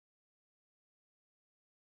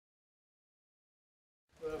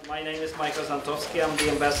My name is Žantovský. I'm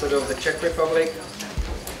the ambassador of the Czech Republic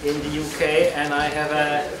in the UK, and I have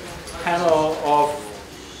a panel of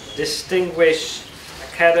distinguished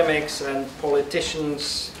academics and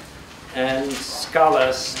politicians and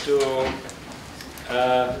scholars to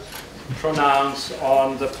pronounce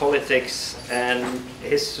on the politics and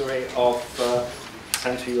history of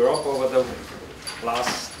Central Europe over the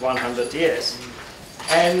last 100 years.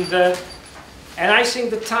 And I think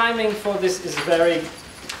the timing for this is very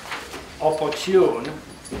opportune,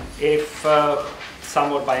 if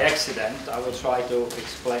somewhat by accident. I will try to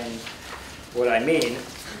explain what I mean.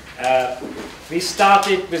 We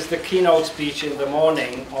started with the keynote speech in the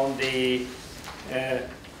morning on the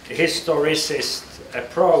historicist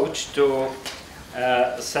approach to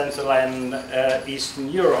Central and Eastern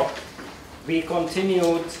Europe. We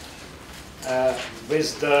continued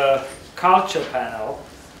with the culture panel,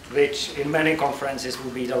 which in many conferences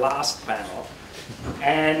will be the last panel.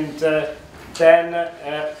 And then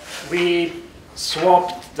we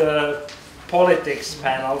swapped the politics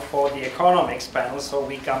panel for the economics panel, so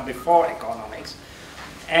we come before economics.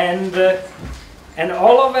 And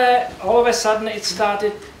all of a sudden it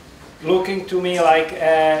started looking to me like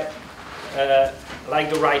the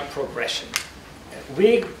right progression.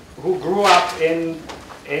 We who grew up in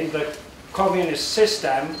the communist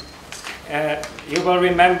system, you will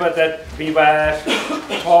remember that we were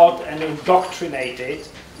taught and indoctrinated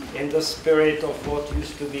in the spirit of what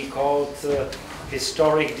used to be called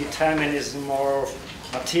historic determinism or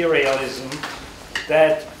materialism,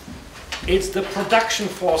 that it's the production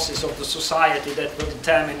forces of the society that will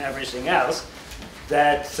determine everything else,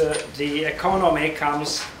 that the economy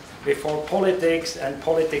comes before politics, and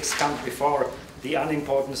politics comes before the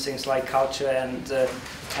unimportant things like culture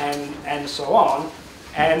and so on.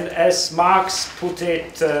 And as Marx put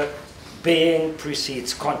it, being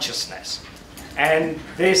precedes consciousness. And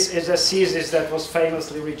this is a thesis that was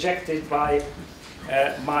famously rejected by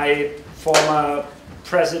my former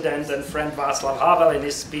president and friend Václav Havel in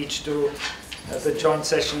his speech to the joint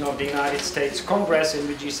session of the United States Congress, in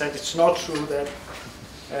which he said it's not true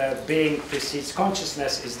that being precedes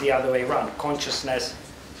consciousness, is the other way around. Consciousness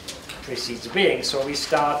precedes being. So we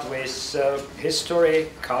start with history,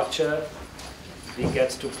 culture, we get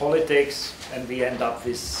to politics, and we end up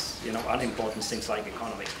with, unimportant things like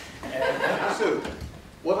economics. So,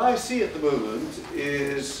 what I see at the moment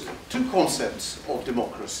is two concepts of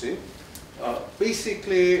democracy.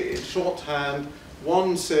 Basically, in shorthand,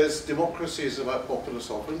 one says democracy is about popular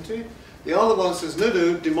sovereignty. The other one says,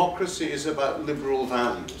 no, democracy is about liberal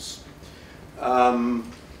values.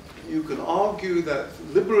 You can argue that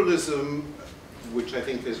liberalism, which I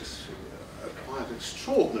think is quite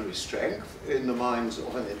extraordinary strength in the minds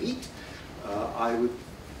of an elite, I would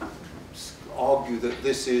argue that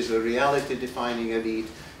this is a reality-defining elite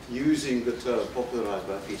using the term popularized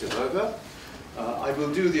by Peter Berger. I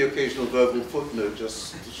will do the occasional verbal footnote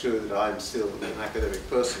just to show that I'm still an academic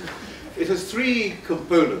person. It has three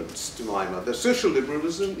components to my mind. There's social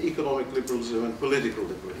liberalism, economic liberalism, and political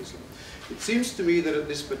liberalism. It seems to me that at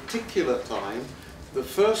this particular time, the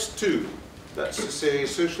first two, that's to say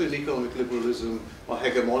social and economic liberalism, are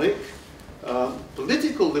hegemonic.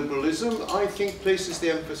 Political liberalism, I think, places the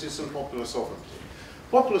emphasis on popular sovereignty.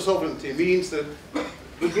 Popular sovereignty means that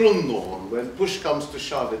the Grundnorm, when push comes to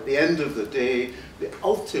shove, at the end of the day, the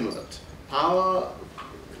ultimate power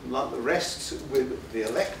rests with the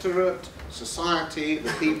electorate, society,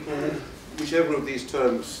 the people, whichever of these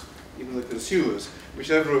terms, even the consumers,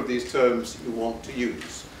 whichever of these terms you want to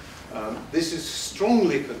use. This is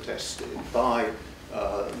strongly contested by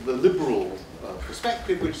the liberal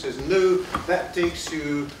perspective, which says, no, that takes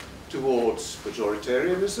you towards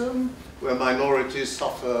majoritarianism, where minorities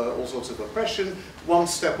suffer all sorts of oppression. One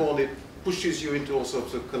step on, it pushes you into all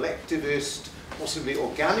sorts of collectivist, possibly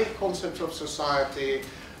organic concepts of society,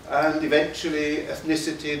 and eventually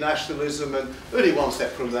ethnicity, nationalism, and only one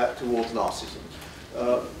step from that towards Nazism.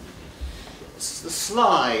 The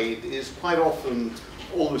slide is quite often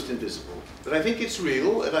almost invisible, but I think it's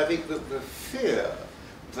real, and I think that the fear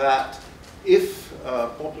that if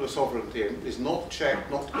popular sovereignty is not checked,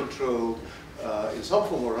 not controlled in some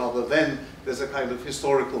form or other, then there's a kind of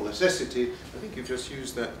historical necessity, I think you just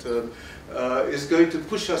used that term, is going to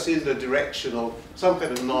push us in the direction of some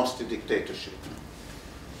kind of nasty dictatorship.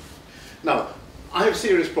 Now, I have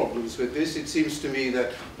serious problems with this. It seems to me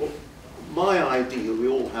that my ideal, we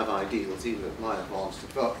all have ideals, even at my advanced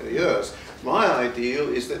years, my ideal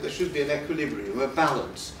is that there should be an equilibrium, a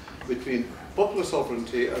balance between popular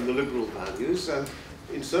sovereignty and the liberal values, and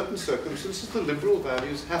in certain circumstances the liberal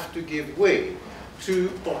values have to give way to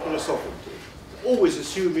popular sovereignty. always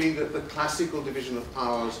assuming that the classical division of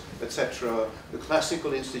powers, etc., the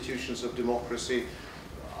classical institutions of democracy,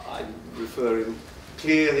 I'm referring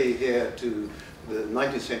clearly here to the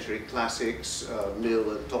 19th century classics,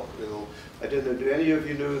 Mill and Tocqueville. I don't know, do any of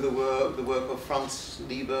you know the work of Francis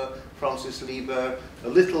Lieber, a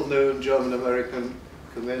little-known German-American?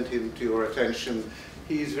 Commend him to your attention.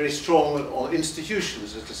 He's very strong on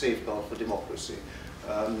institutions as a safeguard for democracy.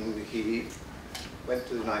 He went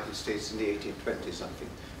to the United States in the 1820s, I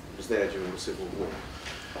think. He was there during the Civil War.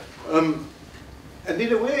 And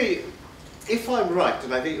in a way, if I'm right,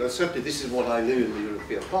 and I think certainly this is what I knew in the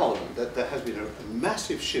European Parliament, that there has been a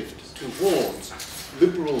massive shift towards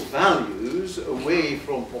liberal values away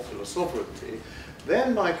from popular sovereignty,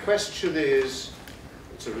 then my question is,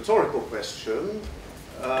 it's a rhetorical question,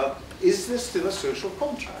 is there still a social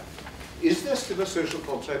contract? Is there still a social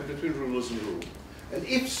contract between rulers and ruled? And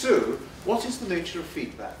if so, what is the nature of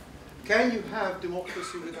feedback? Can you have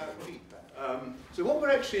democracy without feedback? So what we're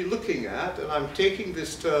actually looking at, and I'm taking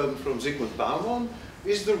this term from Zygmunt Bauman,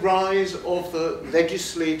 is the rise of the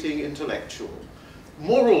legislating intellectual.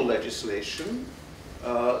 Moral legislation,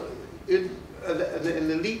 in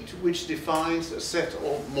an elite which defines a set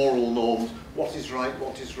of moral norms, what is right,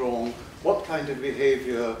 what is wrong, what kind of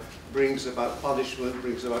behavior brings about punishment,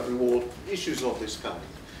 brings about reward, issues of this kind.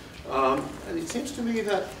 And it seems to me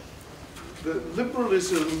that the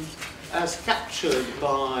liberalism as captured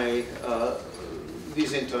by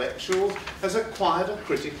these intellectuals has acquired a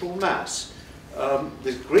critical mass.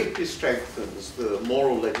 This greatly strengthens the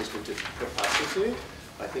moral legislative capacity.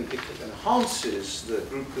 I think it enhances the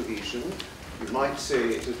group cohesion. You might say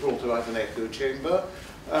it has brought about an echo chamber,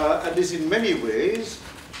 and is in many ways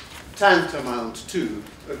tantamount to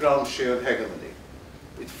a Gramscian hegemony.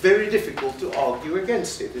 It's very difficult to argue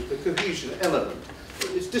against it. It's the cohesion element.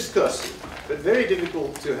 It's discursive, but very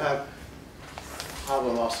difficult to have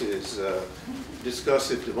Habermas's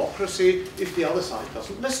discursive democracy if the other side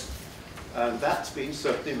doesn't listen. And that's been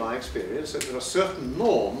certainly my experience, that there are certain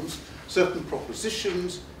norms, certain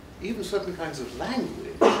propositions, even certain kinds of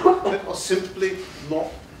language that are simply not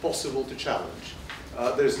possible to challenge.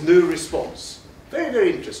 There's no response. Very,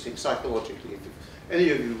 very interesting psychologically. If any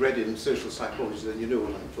of you read in social psychology, then you know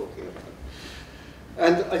what I'm talking about.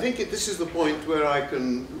 And I think this is the point where I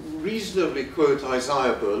can reasonably quote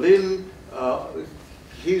Isaiah Berlin.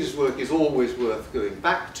 His work is always worth going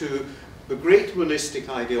back to. The great monistic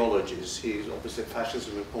ideologies, he's obviously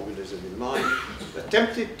fascism and communism in mind,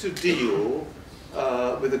 attempted to deal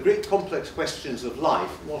with the great complex questions of life.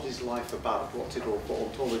 What is life about? What's it all for?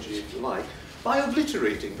 Ontology, if you like, by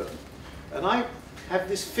obliterating them. And I have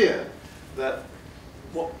this fear that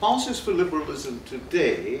what passes for liberalism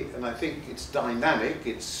today, and I think it's dynamic,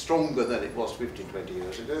 it's stronger than it was 15, 20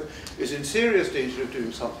 years ago, is in serious danger of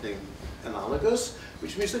doing something analogous,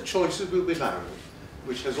 which means that choices will be narrowed,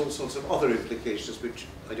 which has all sorts of other implications which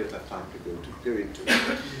I don't have time to go into.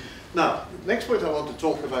 Now, the next point I want to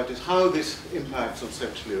talk about is how this impacts on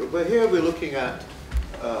Central Europe. But here we're looking at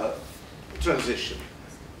transition.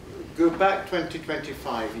 Go back 20,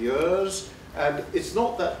 25 years, and it's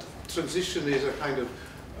not that transition is a kind of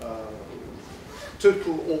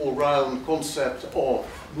total all-round concept of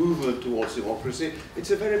movement towards democracy.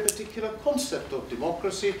 It's a very particular concept of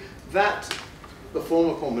democracy that the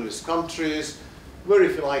former communist countries were,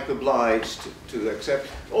 if you like, obliged to accept.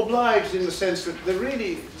 Obliged in the sense that there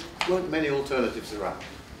really weren't many alternatives around.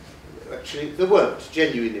 Actually, there weren't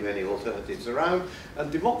genuinely many alternatives around,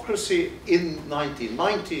 and democracy in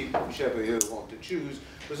 1990, whichever year you want to choose,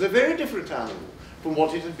 was a very different animal from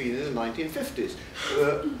what it had been in the 1950s.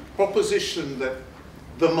 The proposition that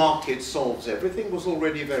the market solves everything was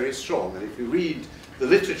already very strong, and if you read the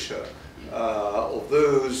literature of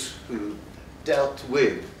those who dealt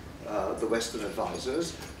with the Western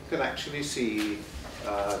advisors, you can actually see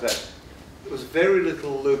that there was very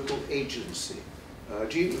little local agency.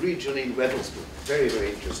 Read Janine Weddell's book, very,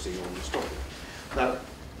 very interesting on this topic. Now,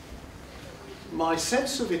 my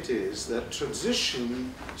sense of it is that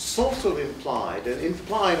transition sort of implied, and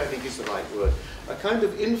implied I think is the right word, a kind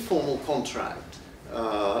of informal contract,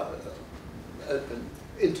 an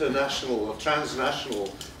international or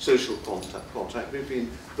transnational social contract between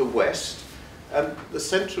the West and the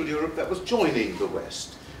Central Europe that was joining the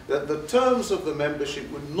West. That the terms of the membership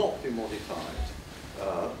would not be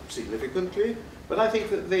modified significantly, but I think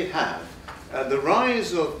that they have. And the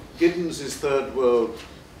rise of Giddens's Third World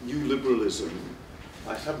New Liberalism,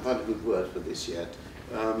 I haven't found a good word for this yet,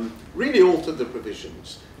 really altered the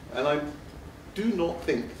provisions. And I do not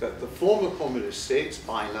think that the former communist states,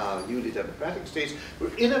 by now newly democratic states,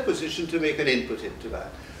 were in a position to make an input into that.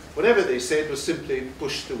 Whatever they said was simply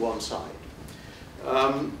pushed to one side.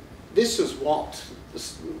 This is what,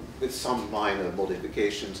 with some minor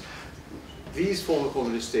modifications, these former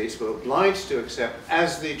communist states were obliged to accept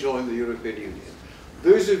as they joined the European Union.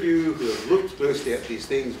 Those of you who have looked closely at these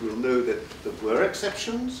things will know that there were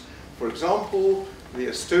exceptions. For example, the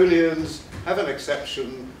Estonians have an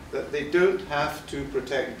exception that they don't have to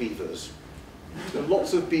protect beavers. There are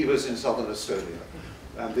lots of beavers in southern Estonia,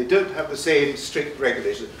 and they don't have the same strict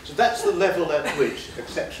regulations. So that's the level at which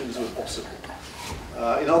exceptions were possible.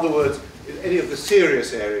 In other words, in any of the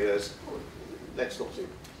serious areas, let's not be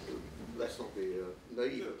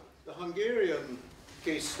naive. The Hungarian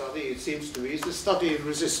case study, it seems to me, is the study in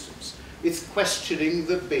resistance. It's questioning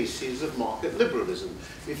the bases of market liberalism.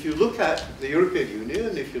 If you look at the European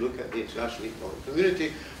Union, if you look at the international economic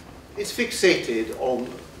community, it's fixated on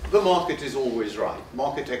the market is always right.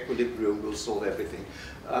 Market equilibrium will solve everything.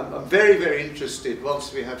 I'm very, very interested,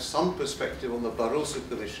 once we have some perspective on the Barroso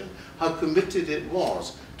Commission, how committed it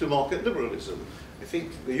was to market liberalism. I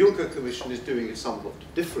think the Juncker Commission is doing it somewhat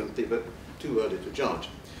differently, but too early to judge.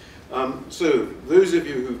 So those of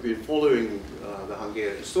you who've been following the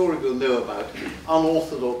Hungarian story will know about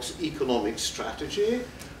unorthodox economic strategy,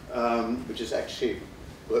 which has actually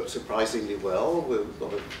worked surprisingly well. We've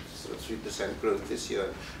got a sort of 3% growth this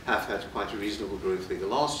year, have had quite a reasonable growth figure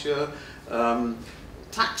last year.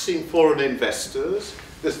 Taxing foreign investors,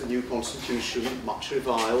 there's the new constitution, much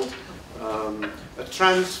reviled. A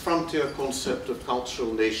trans-frontier concept of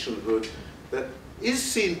cultural nationhood that is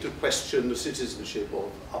seen to question the citizenship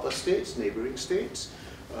of other states, neighboring states.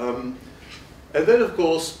 And then, of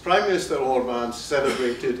course, Prime Minister Orbán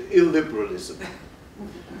celebrated illiberalism.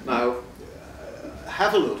 Now,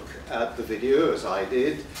 have a look at the video, as I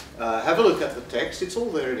did. Have a look at the text. It's all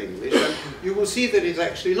there in English. And you will see that it's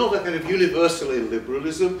actually not a kind of universal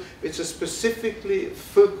illiberalism. It's a specifically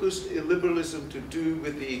focused illiberalism to do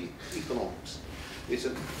with the economics. It's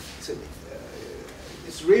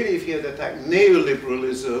really, if he had attacked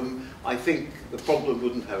neoliberalism, I think the problem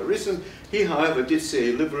wouldn't have arisen. He, however, did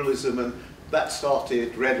say liberalism, and that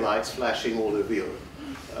started red lights flashing all over Europe.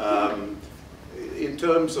 In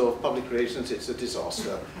terms of public relations, it's a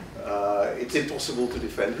disaster. It's impossible to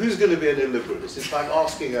defend. Who's going to be an illiberalist? It's like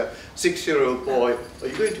asking a 6-year-old boy, are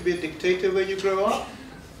you going to be a dictator when you grow up?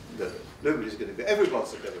 No, nobody's going to be.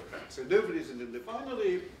 Everyone's a Democrat, so nobody's an illiberalist.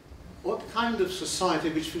 Finally, what kind of society,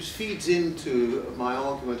 which feeds into my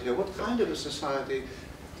argument here, what kind of a society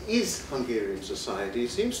is Hungarian society? It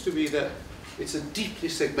seems to me that it's a deeply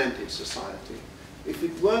segmented society. If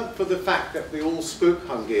it weren't for the fact that we all spoke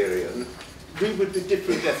Hungarian, we would be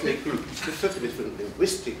different ethnic groups, certainly different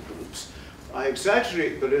linguistic groups. I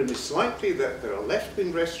exaggerate, but only slightly, that there are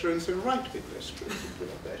left-wing restaurants and right-wing restaurants in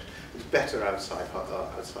Budapest. It's better outside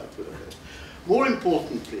Budapest. More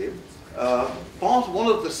importantly, one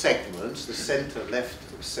of the segments, the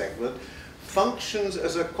center-left segment, functions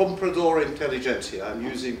as a comprador intelligentsia. I'm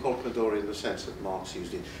using comprador in the sense that Marx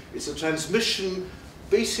used it. It's a transmission,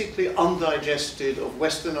 basically undigested, of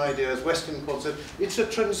Western ideas, Western concepts. It's a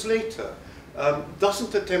translator.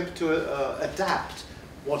 Doesn't attempt to adapt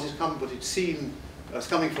what it's seen as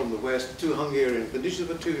coming from the West to Hungarian conditions,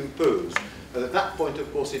 but to impose. And at that point,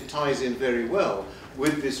 of course, it ties in very well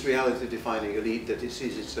with this reality-defining elite that it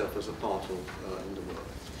sees itself as a part of in the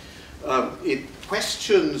world. It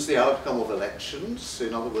questions the outcome of elections.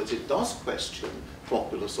 In other words, it does question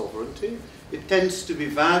popular sovereignty. It tends to be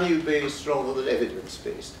value-based rather than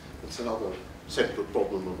evidence-based. That's another central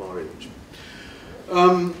problem of our age.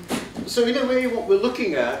 So in a way, what we're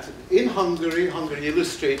looking at in Hungary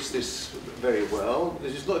illustrates this very well.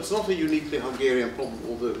 It's not a uniquely Hungarian problem,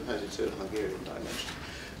 although it has its own Hungarian dimension.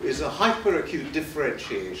 Is a hyper-acute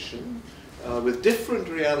differentiation with different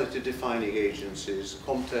reality-defining agencies,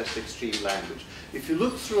 context, extreme language. If you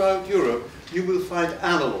look throughout Europe, you will find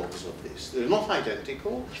analogues of this. They're not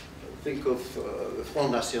identical. Think of the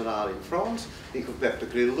Front National in France, think of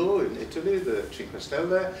Beppe Grillo in Italy, the Cinque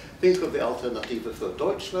Stelle, think of the Alternative for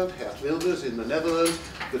Deutschland, Geert Wilders in the Netherlands,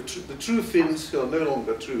 the true Finns who are no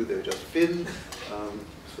longer true, they're just Finn,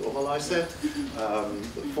 so I said,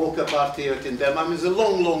 the Volkerpartiet in Denmark. I mean, there's a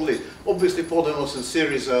long, long list. Obviously, Podemos and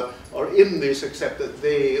Syriza are in this, except that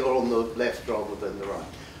they are on the left rather than the right.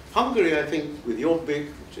 Hungary, I think, with Jobbik,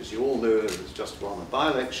 which as you all know has just won a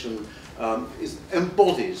by-election,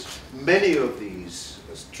 embodies many of these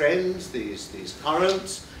trends, these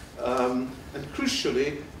currents, and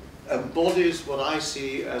crucially embodies what I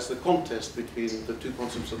see as the contest between the two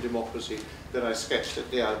concepts of democracy that I sketched at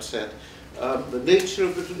the outset. The nature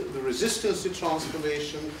of the resistance to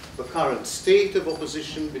transformation, the current state of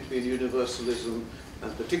opposition between universalism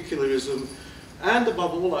and particularism, and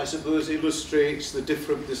above all, I suppose, illustrates the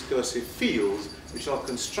different discursive fields which are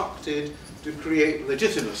constructed to create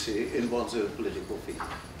legitimacy in one's own political field.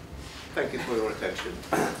 Thank you for your attention.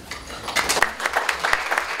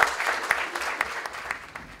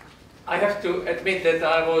 I have to admit that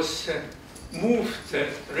I was moved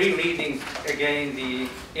rereading again the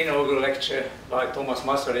inaugural lecture by Thomas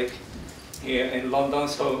Masaryk here in London,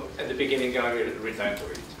 so at the beginning I will return to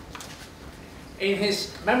it. In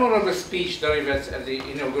his memorable speech delivered at the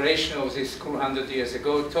inauguration of this school 100 years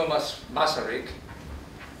ago, Thomas Masaryk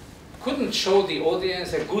couldn't show the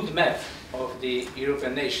audience a good map of the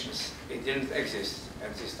European nations. It didn't exist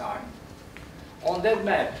at this time. On that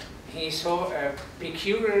map, he saw a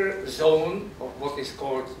peculiar zone of what is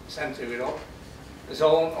called Central Europe, a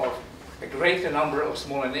zone of a greater number of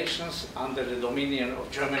smaller nations under the dominion of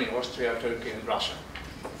Germany, Austria, Turkey, and Russia.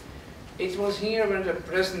 It was here when the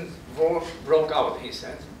present war broke out, he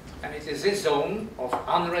said, and it is this zone of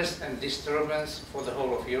unrest and disturbance for the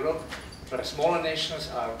whole of Europe, where smaller nations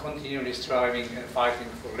are continually striving and fighting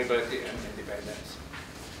for liberty and independence.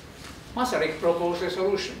 Masaryk proposed a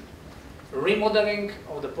solution: remodeling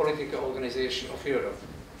of the political organization of Europe.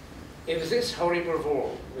 If this horrible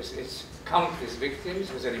war, with its countless victims,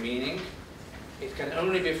 has any meaning, it can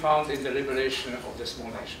only be found in the liberation of the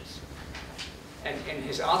small nations. And in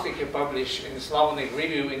his article published in Slavonic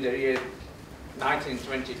Review in the year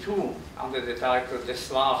 1922, under the title "The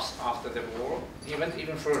Slavs After the War," he went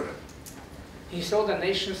even further. He saw the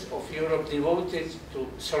nations of Europe devoted to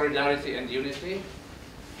solidarity and unity.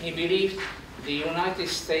 He believed the United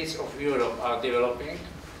States of Europe are developing,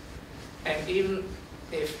 and even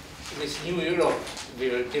if this new Europe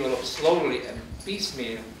will develop slowly and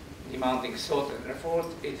piecemeal, demanding thought and effort,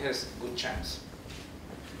 it has a good chance.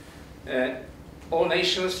 All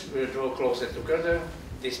nations will draw closer together.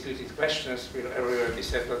 Disputed questions will everywhere be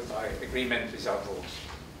settled by agreement without wars.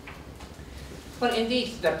 Well,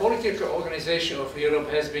 indeed, the political organization of Europe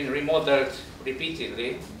has been remodeled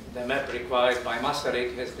repeatedly. The map required by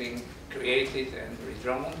Masaryk has been created and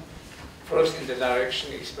redrawn. First in the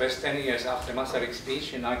direction expressed 10 years after Masaryk's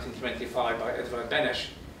speech in 1925 by Edvard Beneš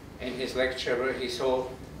in his lecture, where he saw,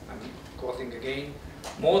 I'm quoting again,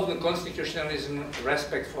 modern constitutionalism,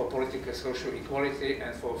 respect for political social equality,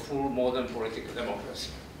 and for full modern political democracy.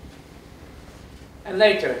 And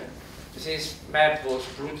later, this map was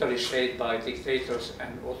brutally shaped by dictators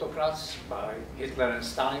and autocrats, by Hitler and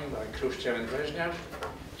Stalin, by Khrushchev and Brezhnev,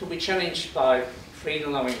 to be challenged by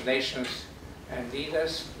freedom-loving nations and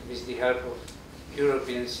leaders with the help of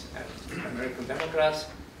Europeans and American Democrats,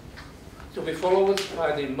 to be followed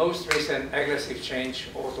by the most recent aggressive change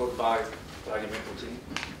authored by Vladimir Putin.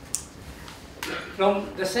 From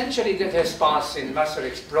the century that has passed since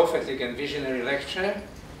Masaryk's prophetic and visionary lecture,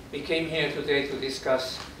 we came here today to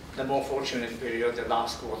discuss the more fortunate period, the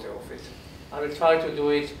last quarter of it. I will try to do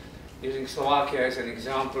it using Slovakia as an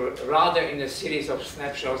example, rather in a series of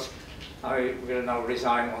snapshots. I will now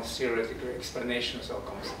resign on theoretical explanations or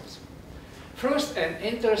concepts. First, and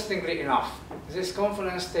interestingly enough, this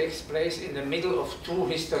conference takes place in the middle of two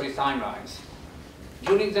history timelines.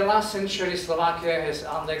 During the last century, Slovakia has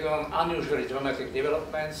undergone unusually dramatic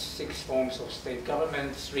developments: 6 forms of state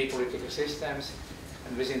government, 3 political systems,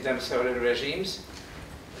 and within them several regimes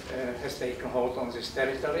has taken hold on this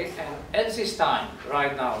territory. And at this time,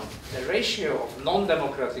 right now, the ratio of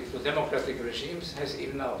non-democratic to democratic regimes has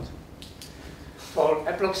evened out. For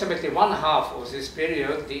approximately 1/2 of this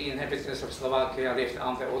period, the inhabitants of Slovakia lived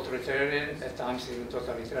under authoritarian, at times even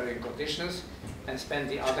totalitarian conditions, and spent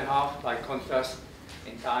the other half, by contrast,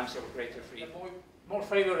 in times of greater freedom. The more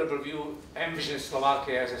favorable view envisions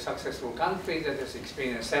Slovakia as a successful country that has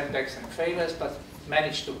experienced setbacks and failures, but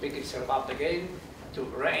managed to pick itself up again, to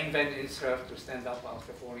reinvent itself, to stand up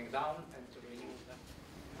after falling down, and to renew them.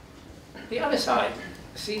 The other side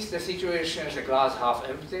sees the situation as a glass half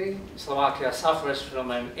empty. Slovakia suffers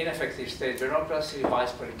from an ineffective state bureaucracy,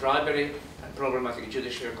 widespread bribery, and problematic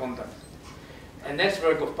judicial conduct. A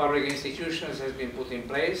network of public institutions has been put in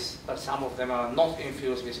place, but some of them are not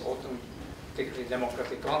infused with authentically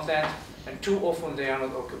democratic content, and too often they are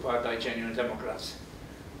not occupied by genuine democrats.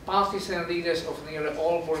 Parties and leaders of nearly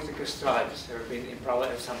all political stripes have been in power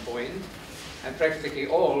at some point, and practically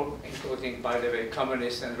all, including, by the way,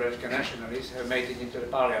 communists and radical nationalists, have made it into the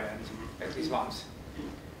parliament at least once.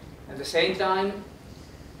 At the same time,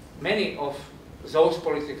 many of those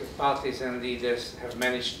political parties and leaders have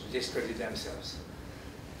managed to discredit themselves.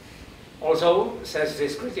 Although, says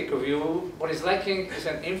this critical view, what is lacking is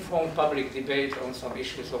an informed public debate on some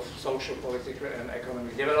issues of social, political, and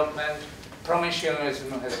economic development.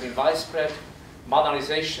 Provincialism has been widespread,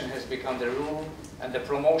 Modernization has become the rule, and the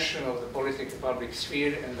promotion of the political public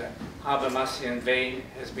sphere in the Habermasian vein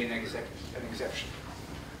has been an exception.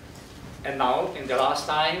 And now, in the last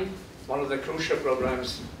time, one of the crucial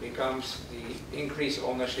problems becomes the increased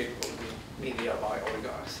ownership of the media by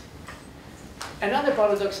oligarchs. Another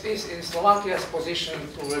paradox is in Slovakia's position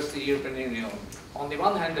towards the European Union. On the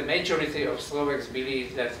one hand, the majority of Slovaks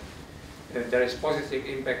believe that there is positive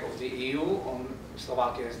impact of the EU on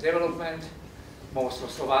Slovakia's development. Most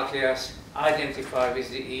of Slovakians identify with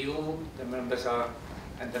the EU, the numbers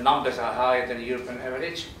are higher than the European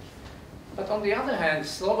average. But on the other hand,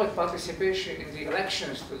 Slovak participation in the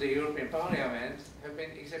elections to the European Parliament have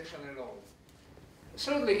been exceptionally low.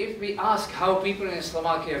 Certainly, if we ask how people in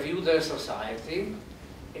Slovakia view their society,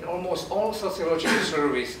 in almost all sociological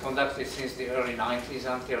surveys conducted since the early 90s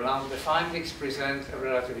until now, the findings present a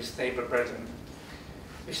relatively stable pattern,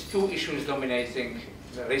 with two issues dominating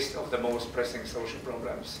the list of the most pressing social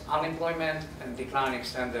problems: unemployment and declining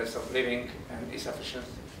standards of living and insufficient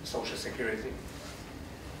social security.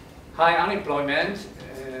 High unemployment,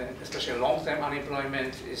 especially long-term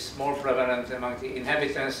unemployment, is more prevalent among the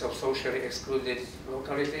inhabitants of socially excluded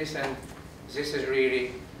localities, and this is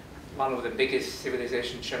really one of the biggest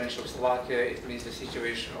civilization challenges of Slovakia. It means the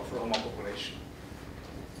situation of Roma population.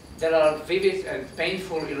 There are vivid and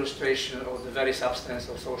painful illustrations of the very substance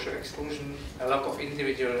of social exclusion, a lack of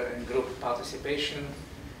individual and group participation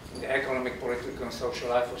in the economic, political, and social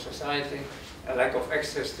life of society, a lack of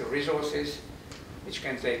access to resources, which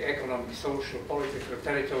can take economic, social, political,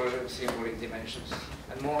 territorial, and symbolic dimensions.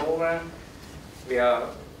 And moreover, we are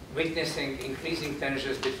witnessing increasing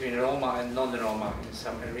tensions between Roma and non-Roma in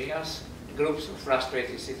some areas. Groups of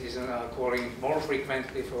frustrated citizens are calling more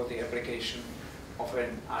frequently for the application of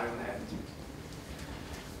an iron hand.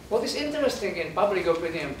 What is interesting in public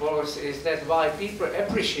opinion polls is that while people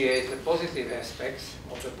appreciate the positive aspects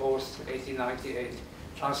of the post-1898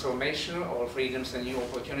 transformation, all freedoms and new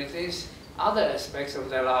opportunities, other aspects of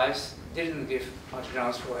their lives didn't give much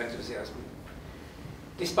grounds for enthusiasm.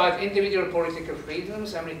 Despite individual political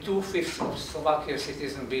freedoms, only 2/5 of Slovakian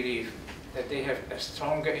citizens believe that they have a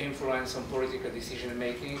stronger influence on political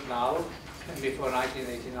decision-making now than before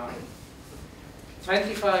 1989.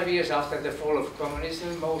 25 years after the fall of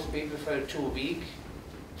communism, most people felt too weak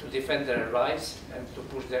to defend their rights and to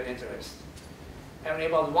push their interests. Only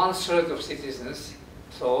about 1/3 of citizens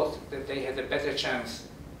thought that they had a better chance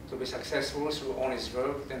to be successful through honest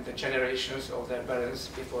work than the generations of their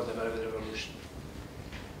parents before the Velvet Revolution.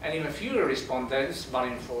 And even fewer respondents,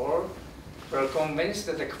 1 in 4, were convinced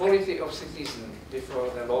that the quality of citizen before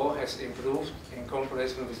the law has improved in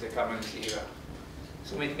comparison with the current era.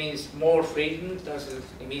 So it means more freedom doesn't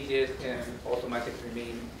immediately and automatically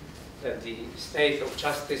mean that the state of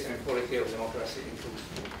justice and quality of democracy improves.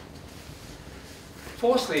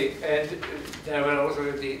 Fourthly, and there were also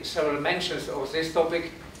several mentions of this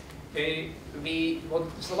topic,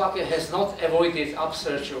 Slovakia has not avoided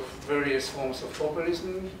upsurge of various forms of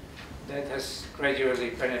populism that has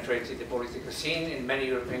gradually penetrated the political scene in many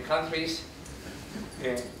European countries.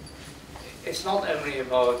 It's not only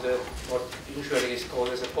about what usually is called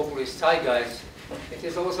as a populist zeitgeist, it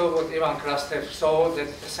is also what Ivan Krastev saw, that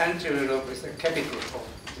Central Europe is the capital of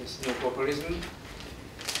this new populism.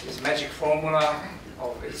 This magic formula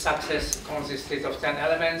of its success consisted of 10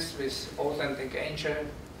 elements with authentic anger,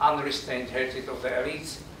 unrestrained hatred of the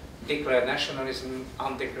elites, declared nationalism,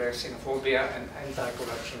 undeclared xenophobia, and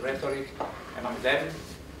anti-corruption rhetoric among them.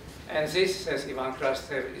 And this, says Ivan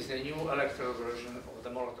Krastev, is the new electoral version of the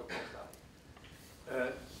Molotov cocktail.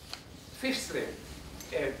 Fifthly,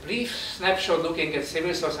 a brief snapshot looking at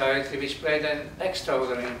civil society, which played an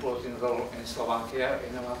extraordinarily important role in Slovakia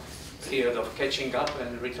in a period of catching up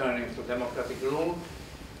and returning to democratic rule.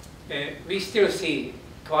 We still see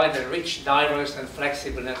quite a rich, diverse, and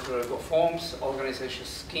flexible network of forms, organizations,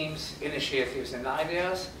 schemes, initiatives, and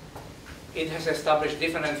ideas. It has established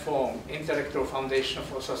different forms: intellectual foundation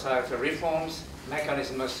for societal reforms,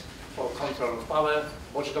 mechanisms for control of power,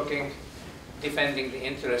 watchdogging, defending the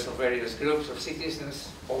interests of various groups of citizens,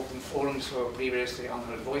 open forums for previously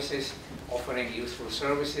unheard voices, offering useful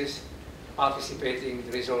services, participating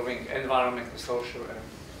in resolving environmental, social, and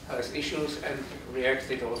health issues, and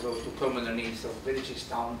reacted also to communal needs of villages,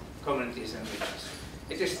 towns, communities, and regions.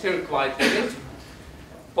 It is still quite vivid.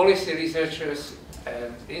 Policy researchers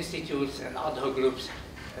and institutes and ad hoc groups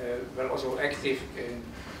were also active in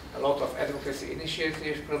a lot of advocacy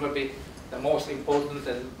initiatives. Probably the most important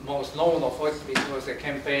and most known of it was a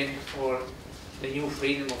campaign for the new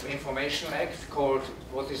Freedom of Information Act, called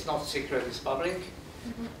What is Not Secret is Public,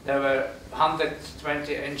 There were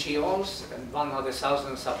 120 NGOs and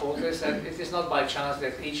 100,000 supporters, and it is not by chance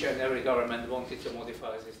that each and every government wanted to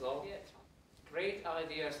modify this law. Great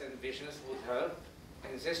ideas and visions would help.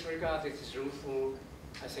 In this regard, it is useful,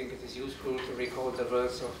 I think it is useful to recall the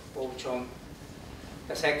words of Pope John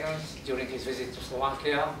II during his visit to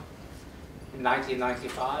Slovakia in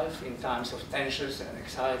 1995, in times of tensions and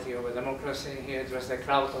anxiety over democracy. He addressed a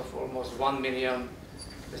crowd of almost 1 million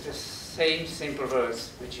with the same simple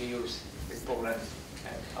words which he used in Poland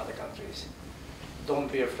and other countries.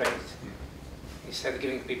 Don't be afraid. He said,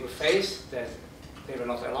 giving people faith that they were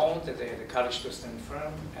not alone, that they had the courage to stand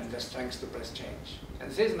firm and the strength to press change.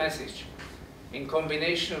 And this message, in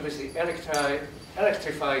combination with the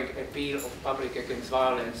electrifying appeal of public against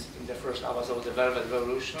violence in the first hours of the Velvet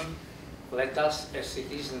Revolution, let us as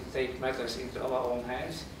citizens take matters into our own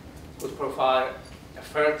hands, could provide a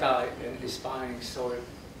fertile and inspiring soil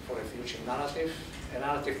for a future narrative, a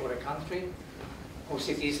narrative for a country whose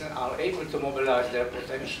citizens are able to mobilize their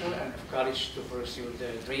potential and have courage to pursue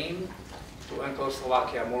their dream, to anchor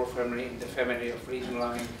Slovakia more firmly in the family of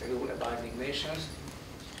freedom-loving, rule-abiding nations,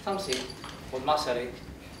 something what Masaryk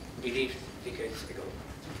believed decades ago.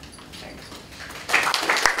 Thanks.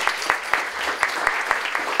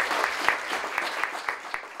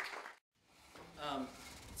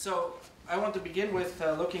 So I want to begin with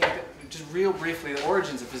looking at just real briefly the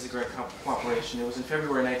origins of Visegrad cooperation. It was in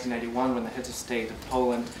February 1991 when the heads of state of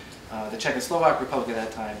Poland, the Czech and Slovak Republic at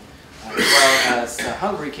that time, as well as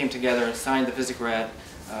Hungary came together and signed the Visegrad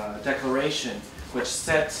Declaration, which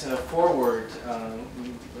set forward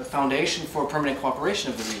a foundation for permanent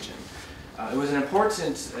cooperation of the region. It was an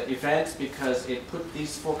important event because it put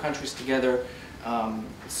these four countries together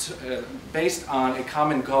based on a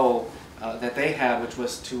common goal that they had, which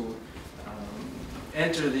was to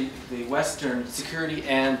enter the Western security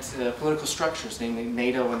and political structures, namely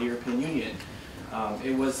NATO and the European Union.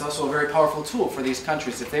 It was also a very powerful tool for these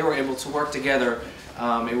countries. If they were able to work together,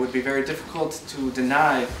 it would be very difficult to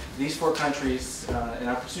deny these four countries an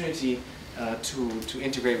opportunity to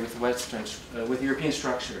integrate with with European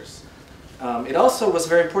structures. It also was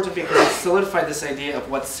very important because it solidified this idea of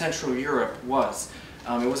what Central Europe was.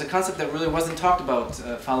 It was a concept that really wasn't talked about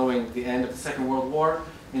following the end of the Second World War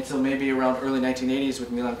until maybe around early 1980s with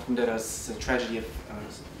Milan Kundera's Tragedy of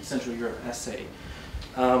Central Europe essay.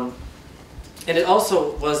 And it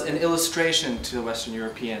also was an illustration to the Western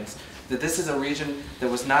Europeans that this is a region that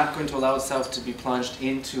was not going to allow itself to be plunged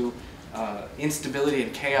into instability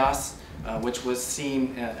and chaos, which was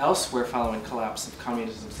seen elsewhere following collapse of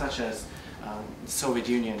communism, such as the Soviet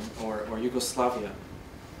Union or Yugoslavia.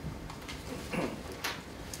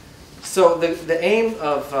 So the aim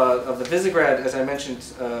of the Visegrad, as I mentioned,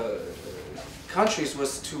 countries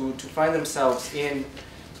was to find themselves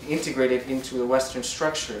integrated into the Western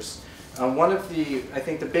structures. One of I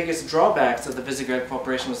think the biggest drawbacks of the Visegrad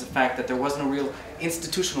cooperation was the fact that there wasn't a real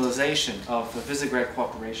institutionalization of the Visegrad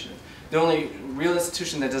cooperation. The only real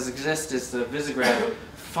institution that does exist is the Visegrad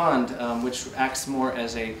Fund, which acts more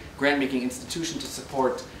as a grant-making institution to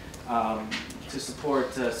support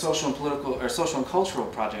social and political or social and cultural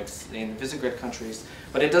projects in Visegrad countries,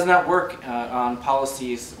 but it does not work on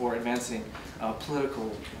policies or advancing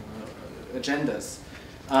political agendas.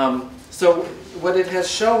 So what it has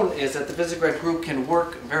shown is that the Visegrad group can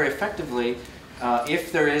work very effectively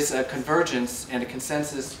if there is a convergence and a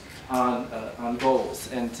consensus on goals,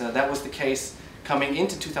 and that was the case coming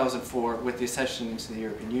into 2004 with the accession into the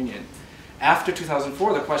European Union. After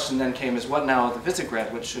 2004, the question then came is what now of the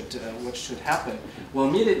Visegrad, what should happen? Well,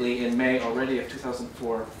 immediately in May already of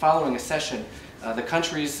 2004, following accession, the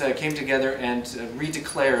countries came together and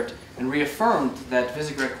redeclared and reaffirmed that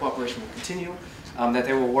Visegrad cooperation will continue, that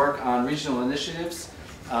they will work on regional initiatives,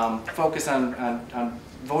 focus on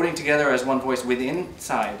voting together as one voice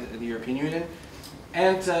inside the European Union.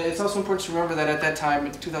 And it's also important to remember that at that time,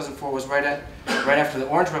 2004 was right after the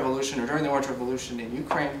Orange Revolution, or during the Orange Revolution in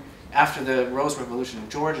Ukraine, after the Rose Revolution in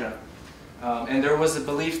Georgia. And there was a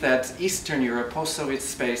belief that Eastern Europe, post-Soviet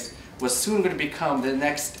space, was soon going to become the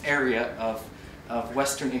next area of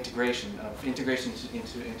Western integration,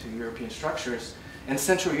 into European structures. And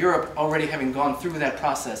Central Europe, already having gone through that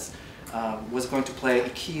process, was going to play a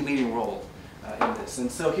key leading role in this. And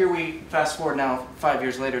so here we fast forward now 5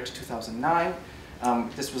 years later to 2009.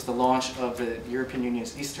 This was the launch of the European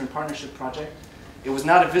Union's Eastern Partnership Project. It was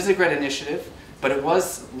not a Visegrad initiative, but it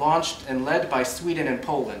was launched and led by Sweden and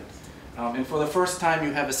Poland. And for the first time,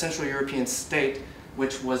 you have a Central European state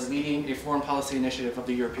which was leading a foreign policy initiative of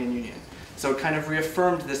the European Union. So it kind of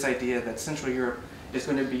reaffirmed this idea that Central Europe is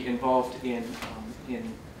going to be involved in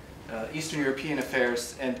Eastern European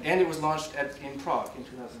affairs, and it was launched in Prague in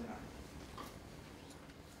 2009.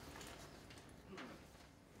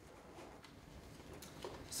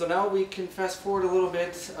 So now we can fast forward a little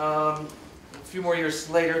bit, a few more years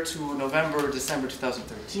later to November, December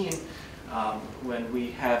 2013, when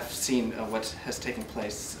we have seen what has taken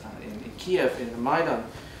place in Kiev, in the Maidan.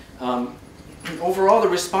 Overall, the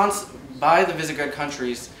response by the Visegrad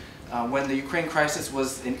countries when the Ukraine crisis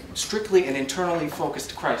was strictly an internally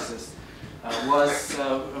focused crisis was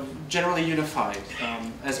generally unified.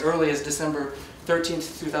 As early as December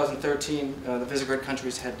 13th, 2013, the Visegrad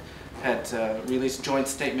countries had released joint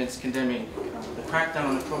statements condemning the crackdown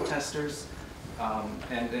on the protesters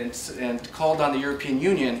and called on the European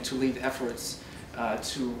Union to lead efforts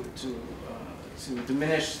to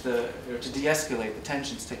diminish or to de-escalate the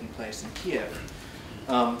tensions taking place in Kiev.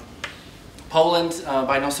 Poland,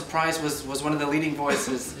 by no surprise, was one of the leading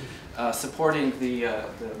voices supporting the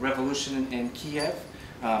revolution in Kiev,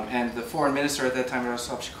 and the foreign minister at that time,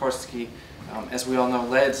 Žantovský, as we all know,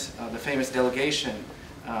 led the famous delegation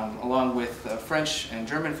along with French and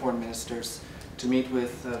German foreign ministers to meet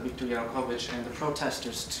with Viktor Yanukovych and the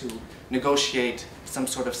protesters to negotiate some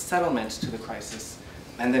sort of settlement to the crisis.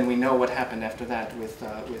 And then we know what happened after that with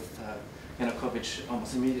Yanukovych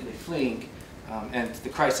almost immediately fleeing and the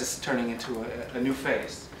crisis turning into a new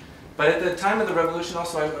phase. But at the time of the revolution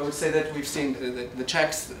also, I would say that we've seen the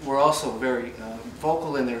Czechs were also very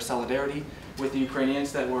vocal in their solidarity with the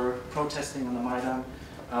Ukrainians that were protesting on the Maidan.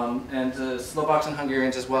 And Slovaks and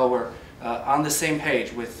Hungarians as well were on the same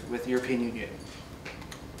page with the European Union.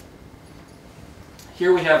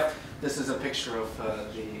 Here we have, this is a picture of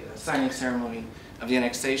the signing ceremony of the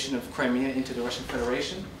annexation of Crimea into the Russian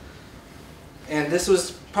Federation. And this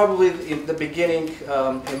was probably in the beginning,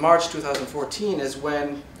 in March 2014, is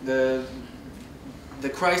when the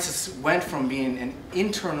crisis went from being an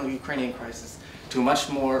internal Ukrainian crisis to a much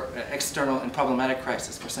more external and problematic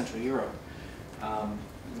crisis for Central Europe.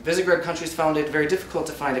 The Visegrad countries found it very difficult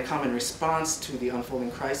to find a common response to the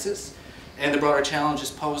unfolding crisis and the broader challenges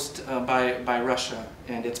posed by Russia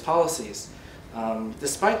and its policies,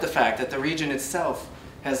 despite the fact that the region itself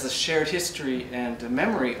has a shared history and a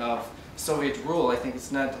memory of Soviet rule. I think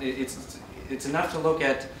it's enough to look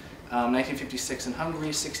at 1956 in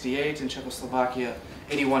Hungary, 68 in Czechoslovakia,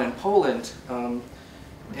 81 in Poland,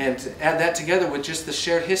 and add that together with just the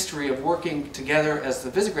shared history of working together as the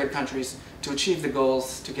Visegrad countries to achieve the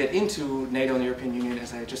goals to get into NATO and the European Union,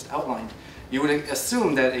 as I just outlined. You would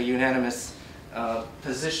assume that a unanimous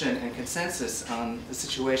position and consensus on the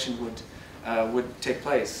situation would take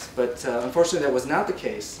place. But unfortunately that was not the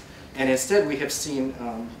case. And instead we have seen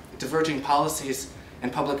diverging policies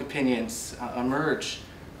and public opinions emerge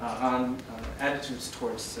on attitudes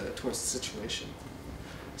towards the situation.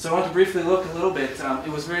 So I want to briefly look a little bit.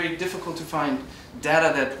 It was very difficult to find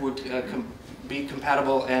data that would be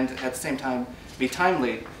compatible and at the same time be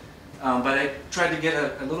timely. But I tried to get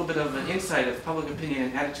a little bit of an insight of public opinion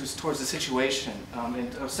and attitudes towards the situation.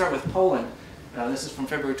 And I'll start with Poland. This is from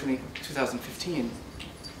February 2015.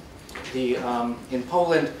 In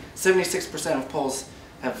Poland, 76% of Poles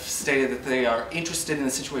have stated that they are interested in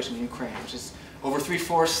the situation in Ukraine, which is over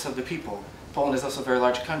 3/4 of the people. Poland is also a very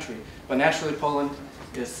large country, but naturally Poland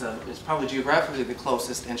is probably geographically the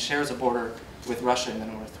closest and shares a border with Russia in the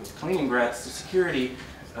north, with Kaliningrad. The security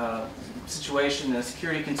situation and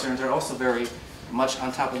security concerns are also very much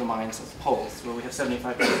on top of the minds of Poles, where we have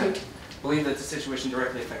 75% believe that the situation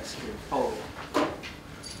directly affects security of Poland.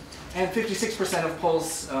 And 56% of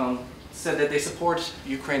Poles said that they support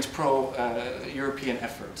Ukraine's pro-European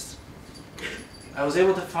efforts. I was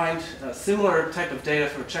able to find a similar type of data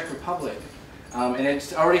for Czech Republic, and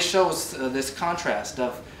it already shows this contrast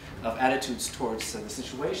of attitudes towards the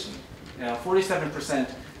situation. 47%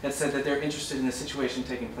 had said that they're interested in the situation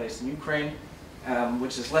taking place in Ukraine,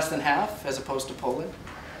 which is less than half as opposed to Poland.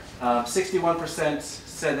 61%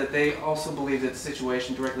 said that they also believe that the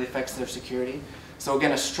situation directly affects their security. So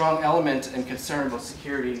again, a strong element and concern about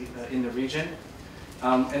security in the region.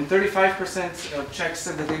 And 35% of Czechs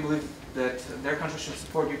said that they believe that their country should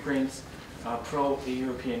support Ukraine's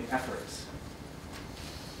pro-European efforts.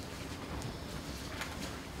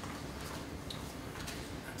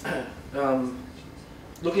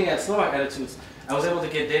 Looking at Slovak attitudes, I was able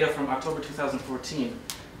to get data from October 2014.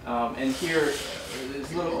 And here,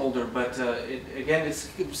 it's a little older, but again, it's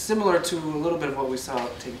similar to a little bit of what we saw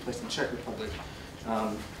taking place in the Czech Republic.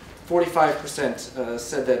 45%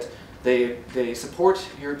 said that they support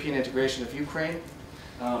European integration of Ukraine,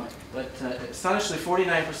 but astonishingly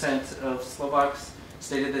 49% of Slovaks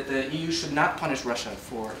stated that the EU should not punish Russia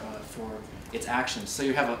for its actions. So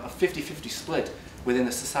you have a 50-50 split within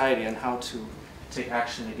the society on how to take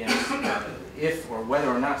action against, if or whether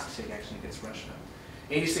or not to take action against Russia.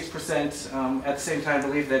 86% at the same time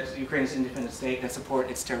believe that Ukraine is an independent state and support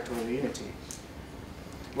its territorial unity.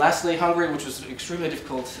 Lastly, Hungary, which was extremely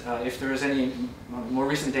difficult. If there is any more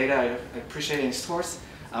recent data, I appreciate any source.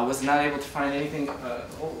 Was not able to find anything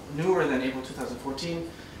newer than April 2014,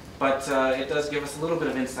 but it does give us a little bit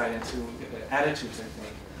of insight into attitudes, I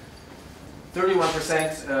think.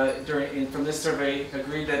 31% from this survey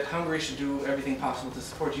agreed that Hungary should do everything possible to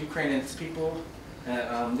support Ukraine and its people.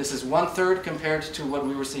 This is 1/3 compared to what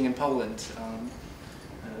we were seeing in Poland.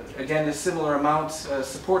 Again, a similar amount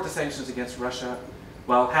support the sanctions against Russia,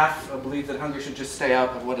 while half believe that Hungary should just stay out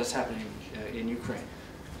of what is happening in Ukraine.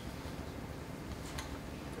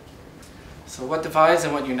 So what divides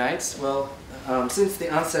and what unites? Well, since the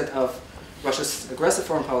onset of Russia's aggressive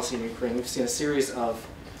foreign policy in Ukraine, we've seen a series of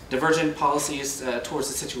divergent policies towards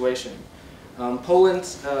the situation. Poland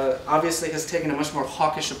obviously has taken a much more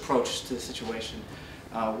hawkish approach to the situation,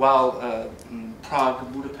 while Prague,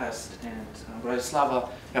 Budapest, and Bratislava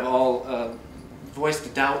have all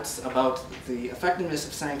voiced doubts about the effectiveness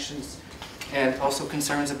of sanctions and also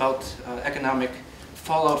concerns about economic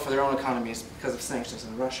fallout for their own economies because of sanctions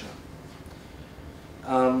in Russia.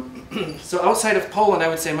 So outside of Poland, I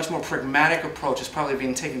would say a much more pragmatic approach is probably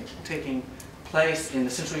being taking place in the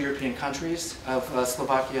Central European countries of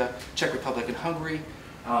Slovakia, Czech Republic, and Hungary.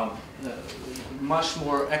 Much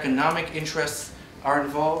more economic interests are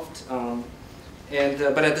involved,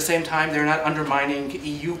 but at the same time, they're not undermining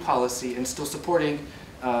EU policy and still supporting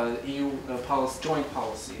EU joint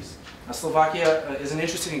policies. Slovakia is an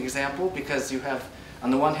interesting example because you have, on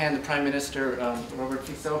the one hand, the Prime Minister Robert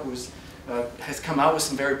Fico, who has come out with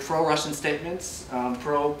some very pro-Russian statements,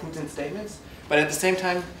 pro-Putin statements, but at the same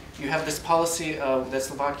time, you have this policy that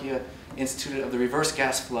Slovakia instituted of the reverse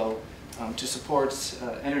gas flow to support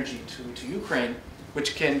energy to Ukraine,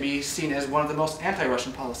 which can be seen as one of the most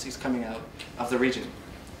anti-Russian policies coming out of the region.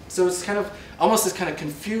 So it's kind of almost this kind of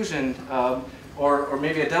confusion or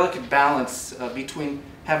maybe a delicate balance between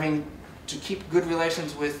having to keep good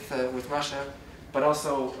relations with Russia, but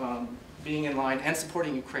also being in line and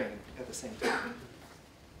supporting Ukraine at the same time.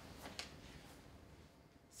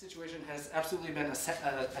 The situation has absolutely been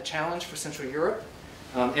a challenge for Central Europe,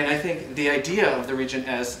 and I think the idea of the region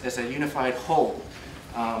as a unified whole,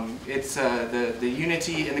 it's the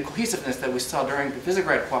unity and the cohesiveness that we saw during the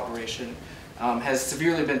Visegrad cooperation has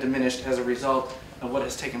severely been diminished as a result of what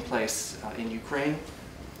has taken place in Ukraine.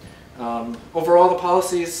 Overall, the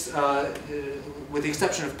policies, with the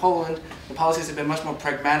exception of Poland, the policies have been much more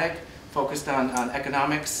pragmatic, focused on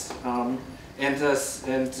economics,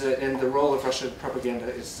 and the role of Russian propaganda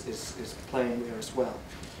is playing there as well.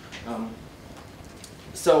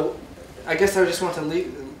 So I guess I just want to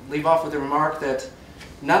leave off with the remark that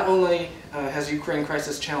not only has the Ukraine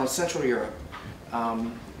crisis challenged Central Europe,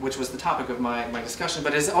 which was the topic of my discussion,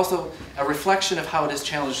 but is also a reflection of how it has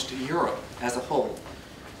challenged Europe as a whole.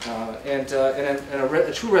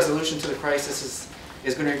 A true resolution to the crisis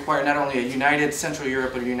is going to require not only a united Central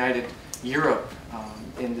Europe, but a united Europe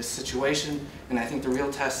in this situation. And I think the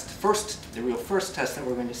real first test that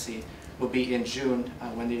we're going to see will be in June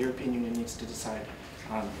when the European Union needs to decide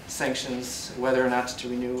on sanctions, whether or not to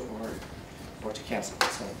renew or to cancel.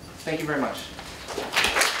 So thank you very much.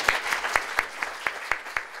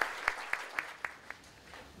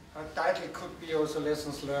 Our title could be also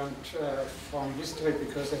lessons learned from history,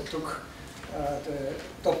 because I took the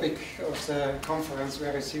topic of the conference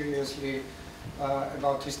very seriously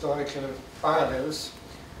about historical parallels.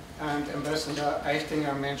 And Ambassador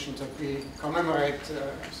Eichtinger mentioned that we commemorate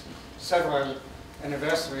several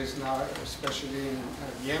anniversaries now, especially in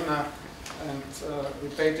Vienna, and we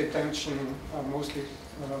paid attention mostly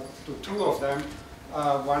to two of them.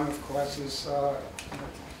 One, of course, is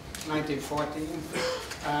 1914,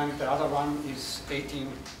 and the other one is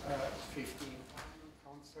 1815. The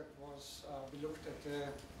concept was we looked at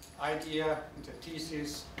the idea and the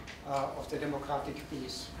thesis of the democratic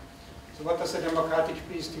peace. So what does the democratic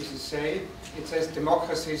peace thesis say? It says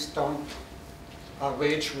democracies don't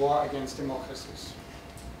wage war against democracies,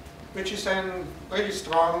 which is a pretty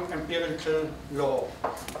strong empirical law.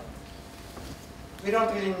 We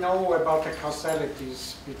don't really know about the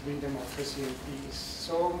causalities between democracy and peace.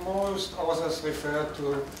 So most authors refer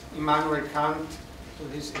to Immanuel Kant, to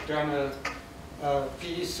his eternal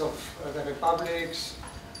peace of the republics.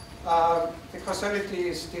 The causality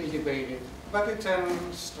is still debated, but it's a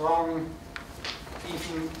strong,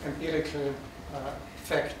 even empirical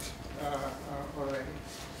fact already.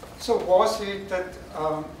 So was it that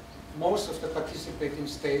most of the participating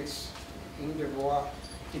states in the war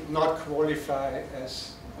did not qualify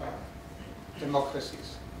as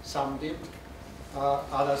democracies. Some did,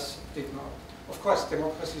 others did not. Of course,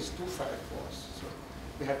 democracies do fight wars. So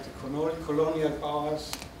we have the colonial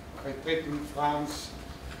powers, Great Britain, France,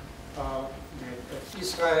 we have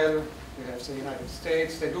Israel, we have the United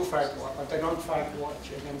States. They do fight war, but they don't fight war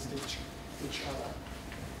against each other.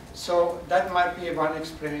 So that might be one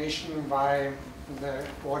explanation why the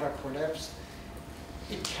order collapsed.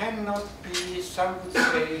 It cannot be, some would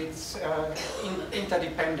say, it's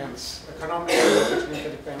interdependence, economic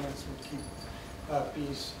interdependence would keep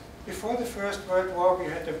peace. Before the First World War, we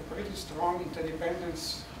had a pretty strong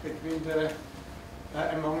interdependence between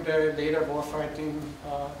among the later warfighting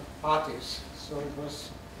parties. So it was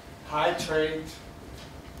high trade,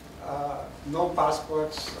 no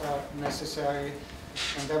passports necessary,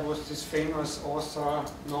 and there was this famous author,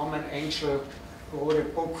 Norman Angell, who wrote a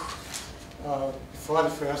book before the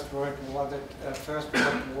First World War, that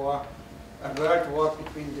a world war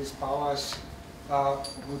between these powers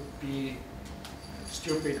would be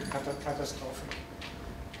stupid, catastrophic.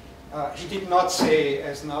 He did not say,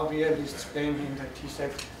 as now realists blame him, that he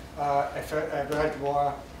said a world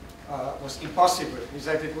war was impossible. He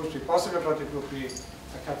said it would be possible, but it would be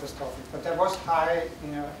catastrophic. But there was high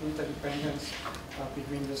interdependence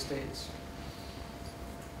between the states.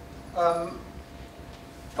 Of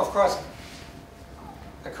course,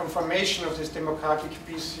 a confirmation of this democratic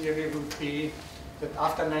peace theory would be that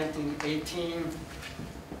after 1918,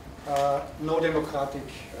 no democratic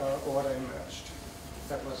order emerged.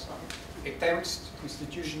 That was attempts,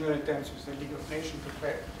 institutional attempts with the League of Nations to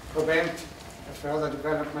prevent a further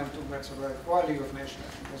development towards a world war. League of Nations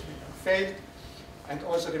has failed, and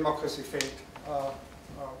also democracy failed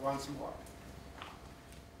once more.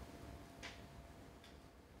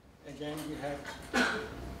 Again, we had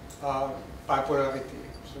bipolarity.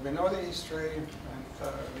 So we know the history, and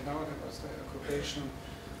we know there was the occupation of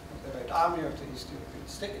the Red Army of the East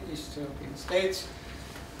European states.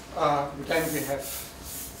 Then we have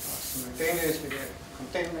simultaneously we have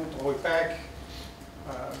containment, rollback.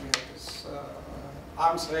 We had this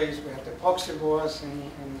arms race. We had the proxy wars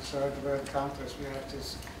in third world countries. We had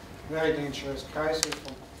this very dangerous crisis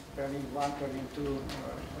from Berlin I, Berlin II,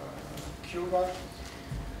 Cuba.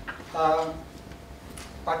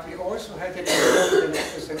 But we also had a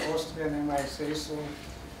development as an Austrian, and I say so,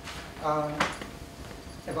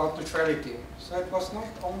 about neutrality. So it was not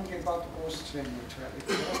only about Austrian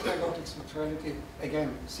neutrality. Austria got its neutrality,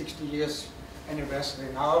 again, 60 years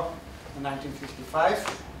anniversary now, in 1955.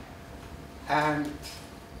 And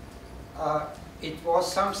it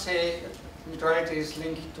was, some say, neutrality is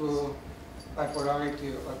linked to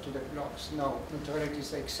bipolarity or to the blocs. No, neutrality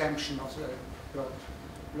is the exemption of the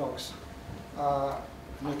blocs.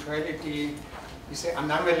 Neutrality is an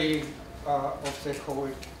anomaly of the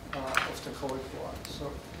Cold War.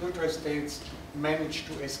 So neutral states managed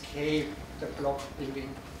to escape the bloc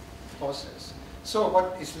building process. So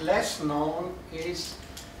what is less known is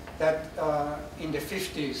that in the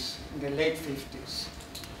 50s, in the late 50s,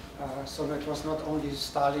 so that was not only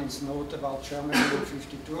Stalin's note about Germany in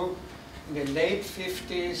 52, in the late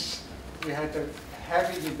 50s we had a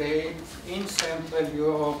heavy debate in Central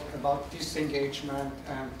Europe about disengagement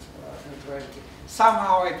and neutrality.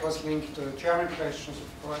 Somehow it was linked to the German questions,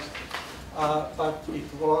 of course, but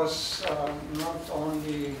it was not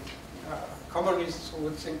only communists who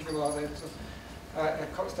would think about it.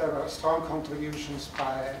 There were strong contributions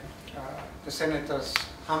by the senators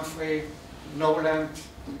Humphrey, Noland,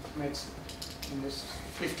 made in this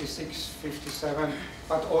 56, 57,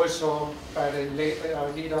 but also by the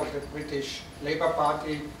leader of the British Labour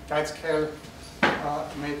Party, Gärtner,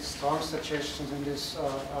 made strong suggestions in this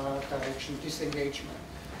direction, disengagement.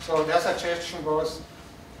 So their suggestion was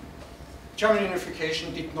German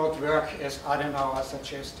unification did not work as Adenauer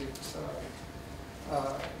suggested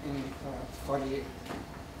in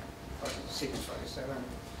 46, 47.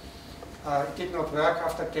 It did not work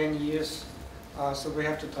after 10 years, so we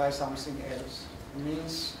have to try something else. It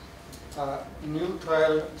means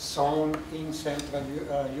neutral zone in Central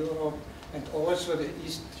Europe, and also the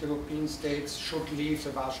East European states should leave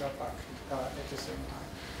the Warsaw Pact at the same time.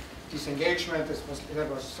 Disengagement that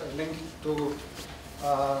was linked to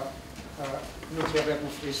nuclear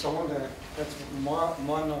weapon-free zone. That's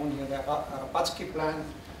more known here, the Rapatsky plan.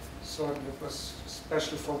 So it was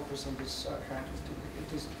special focus on this kind of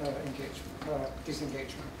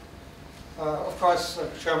disengagement. Of course,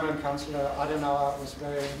 German Chancellor Adenauer was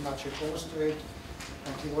very much opposed to it,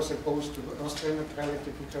 and he was opposed to Austrian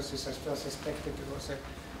neutrality because he suspected it was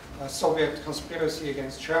a Soviet conspiracy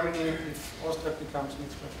against Germany if Austria becomes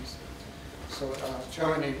neutral. So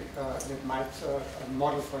Germany, that might a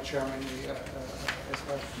model for Germany as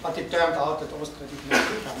well. But it turned out that Austria did not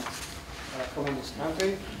become a communist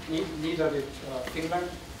country, neither did Finland.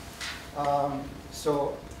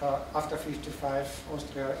 So after 1955,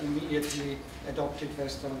 Austria immediately adopted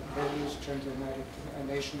Western values, joined the United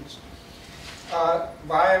Nations.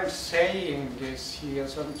 Why I'm saying this here,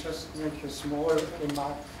 so I'll just make a small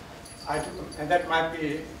remark, and that might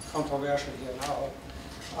be controversial here now.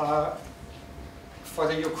 For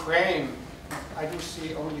the Ukraine, I do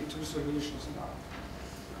see only two solutions now.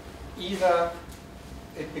 Either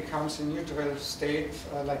it becomes a neutral state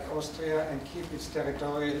like Austria and keep its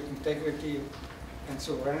territorial integrity and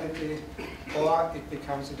sovereignty, or it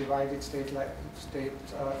becomes a divided state like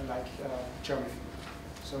Germany.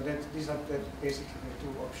 So these are basically the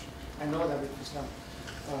two options. I know there will be some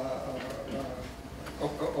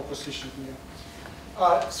opposition here.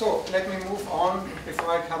 So let me move on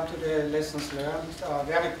before I come to the lessons learned,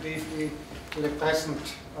 very briefly to the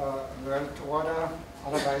present world order.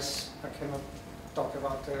 Otherwise, I cannot talk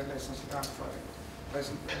about the lessons learned for the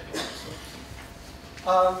present world order.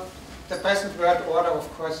 So, the present world order, of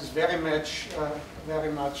course, is very much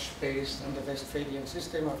based on the Westphalian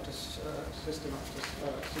system of the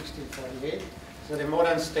 1648. So the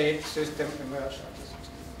modern state system emerged after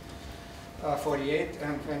 1648,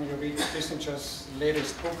 and when you read Kissinger's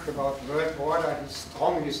latest book about world order, he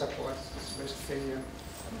strongly supports this Westphalian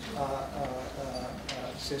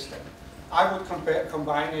system. I would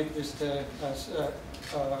combine it with the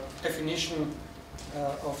definition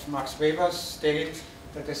of Max Weber's state,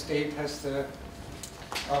 that the state has the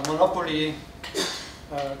monopoly,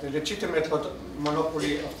 the legitimate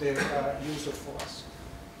monopoly of the use of force.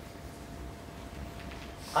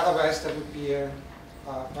 Otherwise, there would be a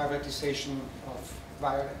privatization of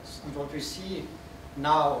violence. And what we see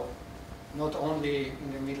now, not only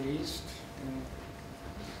in the Middle East, in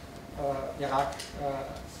Iraq,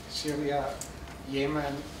 Syria,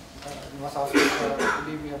 Yemen, North Africa,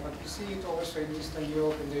 Libya, but we see it also in Eastern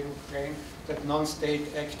Europe, in the Ukraine, that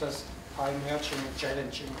non-state actors are emerging and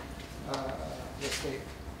challenging the state.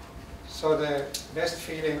 So the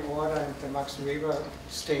Westphalian order and the Max Weber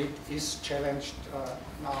state is challenged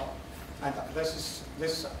now. And this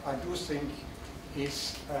I do think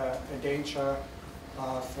is a danger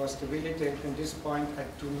for stability. And at this point, I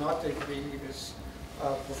do not agree with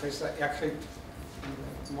Professor Reichardt in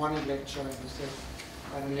the morning lecture. He said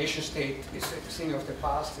the nation state is a thing of the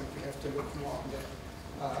past, and we have to look more on the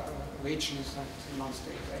regions and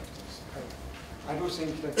non-state actors. I do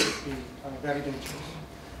think that would be very dangerous.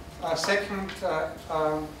 Second, the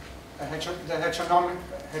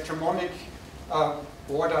hegemonic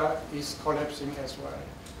order is collapsing as well.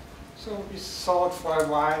 So we thought for a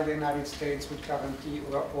while the United States would guarantee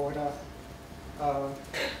order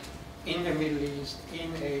in the Middle East,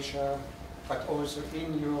 in Asia, but also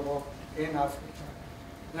in Europe, in Africa.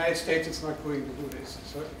 The United States is not going to do this.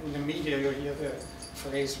 So in the media you hear the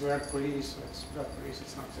phrase world police. World police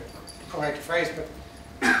is not the correct phrase, but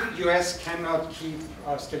the US cannot keep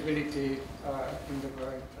stability in the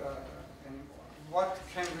world anymore. What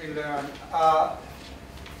can we learn?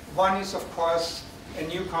 One is, of course, a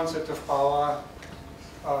new concept of power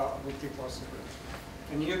would be possible.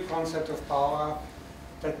 A new concept of power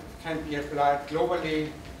that can be applied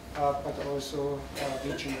globally, but also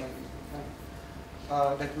regionally.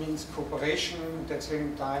 That means cooperation, at the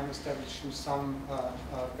same time establishing some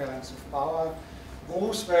balance of power.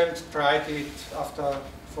 Roosevelt tried it after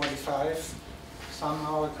 1945,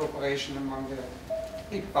 somehow a cooperation among the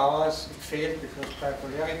big powers. It failed because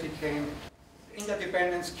bipolarity came.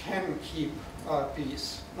 Interdependence can keep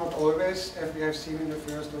peace. Not always, as we have seen in the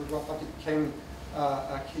First World War, but it can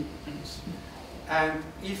keep peace. And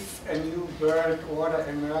if a new world order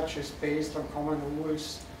emerges based on common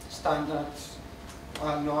rules, standards,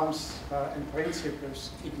 norms and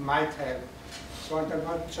principles, it might help. So I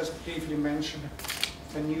will just briefly mention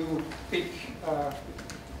the new big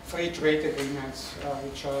free trade agreements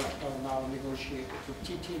which are now negotiated. The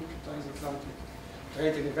TTIP, Transatlantic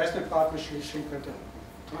Trade and Investment Partnership,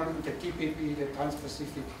 and the TPP, the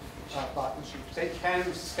Trans-Pacific Partnership. They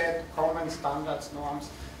can set common standards, norms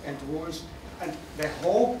and rules, and the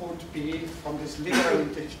hope would be from this liberal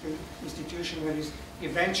institutionalist,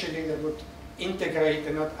 eventually they would integrate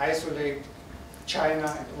and not isolate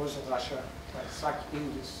China and also Russia, suck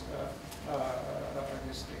in this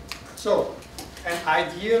state. So, an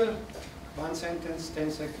ideal, one sentence,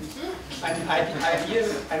 10 seconds, an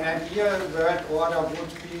ideal world order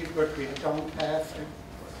would be what we don't have.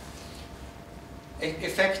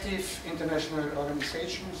 Effective international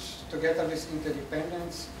organizations together with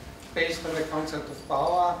interdependence based on the concept of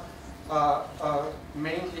power,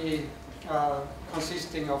 mainly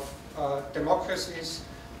consisting of democracies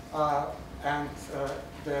and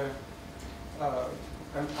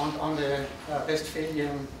on the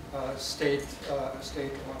Westphalian state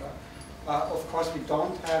order. Of course, we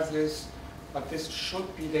don't have this, but this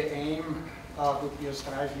should be the aim what we are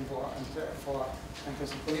striving for. And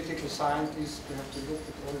as a political scientist, we have to look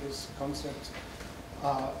at all these concepts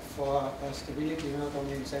for stability, not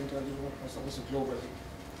only in Central Europe, but also globally.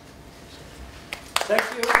 Thank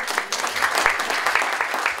you.